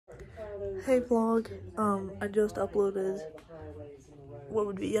Hey vlog, I just uploaded what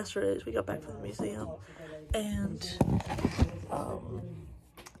would be yesterday's. We got back from the museum, and I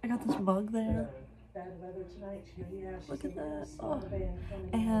got this mug there. Look at that. Oh.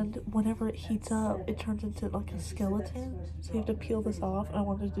 And whenever it heats up, it turns into like a skeleton, so you have to peel this off. And I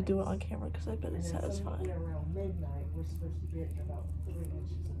wanted to do it on camera because I bet it's satisfying.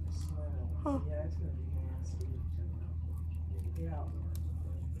 Huh.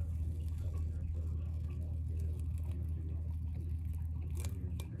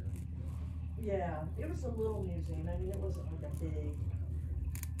 Yeah, it was a little museum. I mean, it wasn't like a big,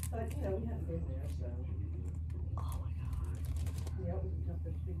 but you know, we hadn't been there, so. Oh my god. Yeah, we got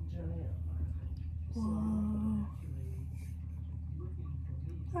the big giant. Whoa.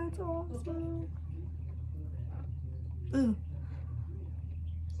 That's awesome. Ugh.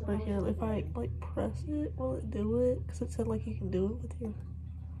 But yeah, if I like press it, will it do it? Because it said like you can do it with your.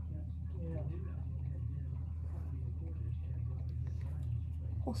 Yeah.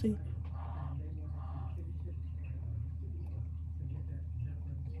 We'll see.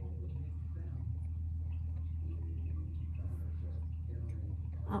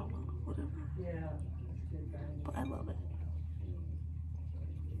 I don't know, whatever. Yeah. But I love it.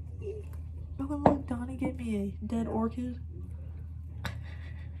 Oh, and look, Donnie gave me a dead orchid. I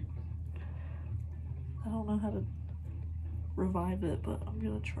don't know how to revive it, but I'm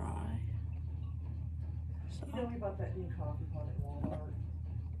gonna try. So. You know, we bought that new coffee pot at Walmart.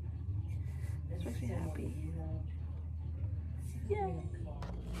 This makes me happy. Yay!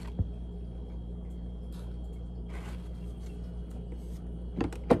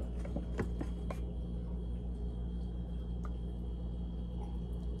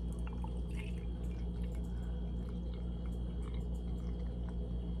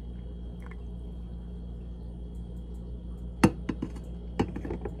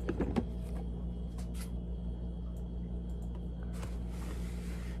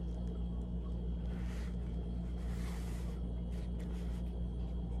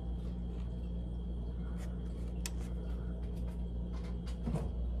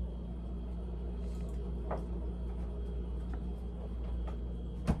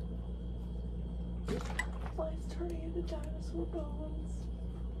 Mine's turning into dinosaur bones.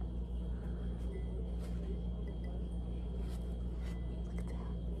 Look at that.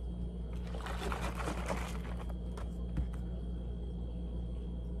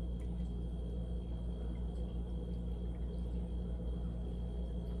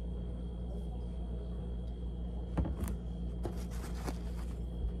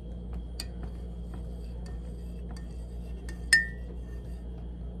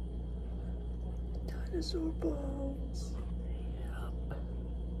 Dinosaur bones. Yep.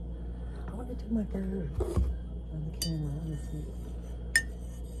 I want to do my bird on the camera. Let me see.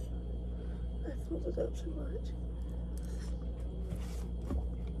 I filled it up too much.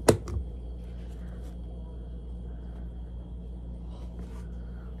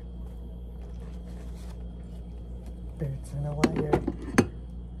 Birds in a wire.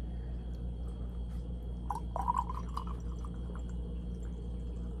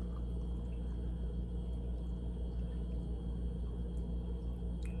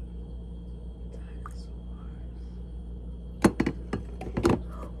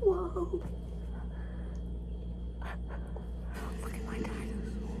 Whoa! Look at my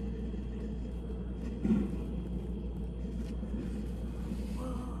dinosaur.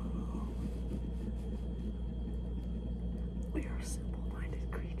 Whoa. We are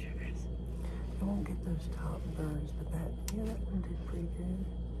simple-minded creatures. I won't get those top birds, but that one did pretty good.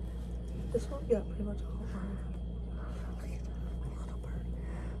 This one got pretty much all mine. Look at my little bird.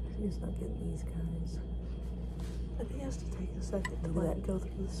 She's not getting these guys. I think it has to take a second to let it go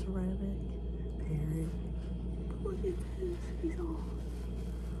through the ceramic. Parrot. But look at this. He's all.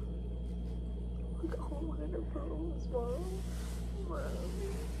 Look, all mine are bones, Mom. Mom.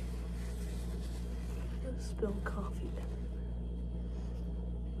 I'm gonna spill coffee everywhere.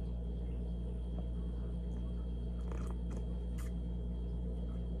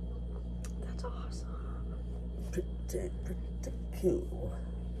 That's awesome. Pretty cool.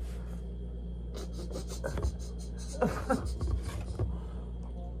 I'm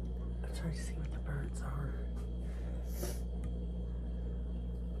trying to see what the birds are.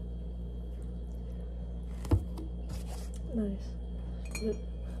 Nice. Good.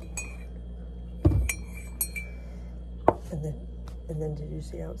 And then did you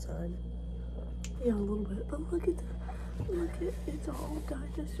see outside? Yeah, a little bit. But look at that. Look at it's all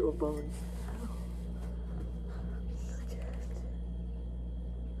dinosaur bones now. Look at it.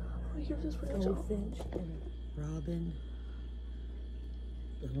 Oh, here's this branch off. Goldfinch and robin.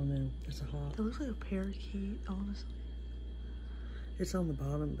 I don't know. It's a hot. It looks like a parakeet, honestly. It's on the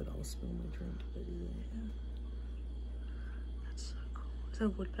bottom, but I'll spill my drink. But yeah. That's so cool. Is that a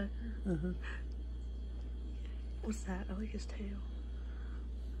woodpecker? Uh-huh. What's that? I like his tail.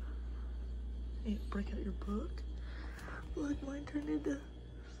 Hey, break out your book. Look, mine turned into...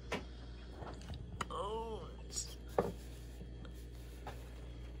 Oh, it's...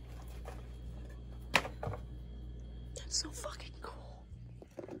 That's so fucking cool.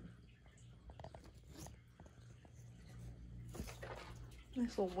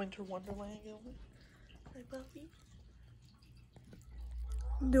 Nice little winter wonderland going. Hey, puppy.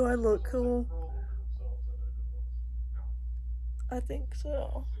 Do I look cool? I think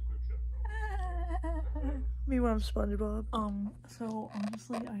so. Me when I'm SpongeBob. So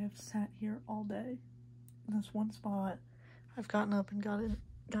honestly, I have sat here all day in this one spot. I've gotten up and gotten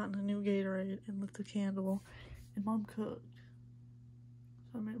a new Gatorade and lit the candle, and Mom cooked.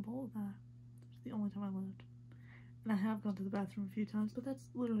 So I made a bowl of that. It's the only time I lived. And I have gone to the bathroom a few times, but that's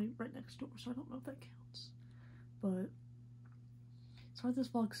literally right next door, so I don't know if that counts. But sorry this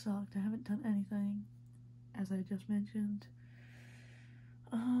vlog sucked. I haven't done anything, as I just mentioned.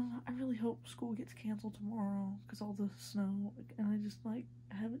 I really hope school gets canceled tomorrow because all the snow, and I just like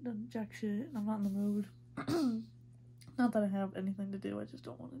haven't done jack shit and I'm not in the mood. Not that I have anything to do, I just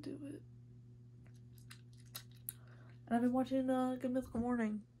don't want to do it. And I've been watching Good Mythical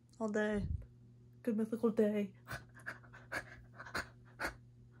Morning all day. Good Mythical Day.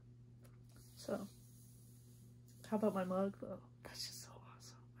 So, how about my mug though? That's just so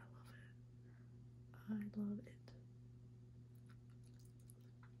awesome. I love it. I love it.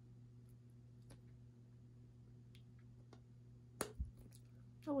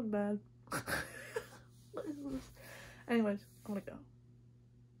 That wasn't bad. What is this? Anyways, I'm gonna go.